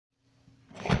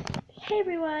Hey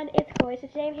everyone, it's Chloe. So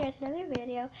today I'm here with another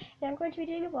video, and I'm going to be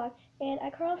doing a vlog. And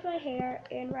I curled my hair,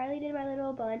 and Riley did my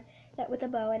little bun that with a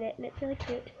bow in it, and it's really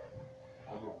cute.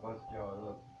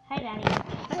 Hi, Daddy.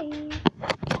 Hi.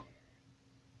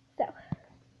 So,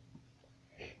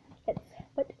 that's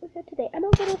what we got today. I'm a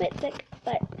little bit sick,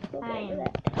 but we'll get over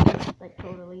that. Like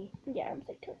totally. Yeah, I'm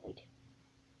sick totally too.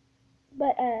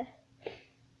 But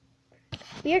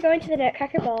we are going to the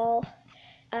NutCracker ball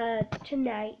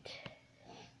tonight.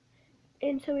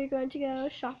 And so we're going to go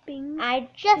shopping. I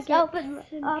just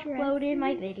uploaded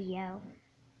my video.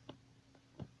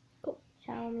 Cool.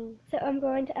 Show me. So I'm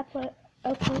going to upload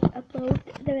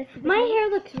the rest of the My video. hair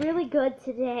looks really good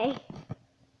today.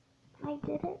 I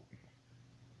did it.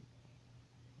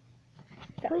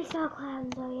 So. We saw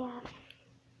clowns, oh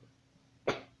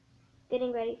yeah.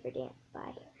 Getting ready for dance.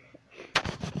 Bye.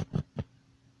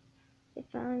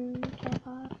 It's on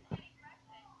K-pop.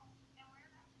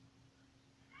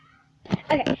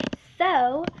 Okay,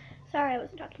 so sorry I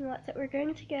wasn't talking a lot. So we're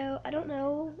going to go. I don't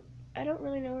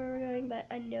really know where we're going, but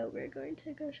I know we're going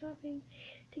to go shopping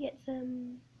to get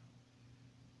some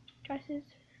dresses.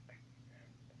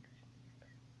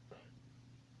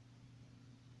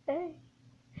 Hey.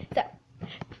 So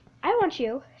I want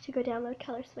you to go download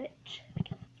Color Switch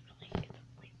because it's a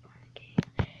really fun game.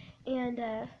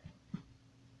 And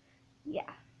yeah.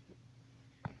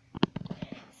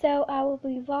 So I will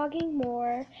be vlogging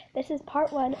more. This is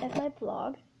part 1 of my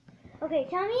vlog. Okay,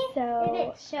 tell me if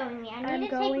it's showing me. I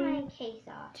need to take my case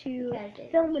off. To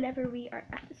film whenever we are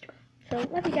at the store. So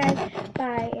love you guys.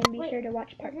 Bye, and be sure to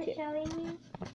watch part 2. Is it showing me?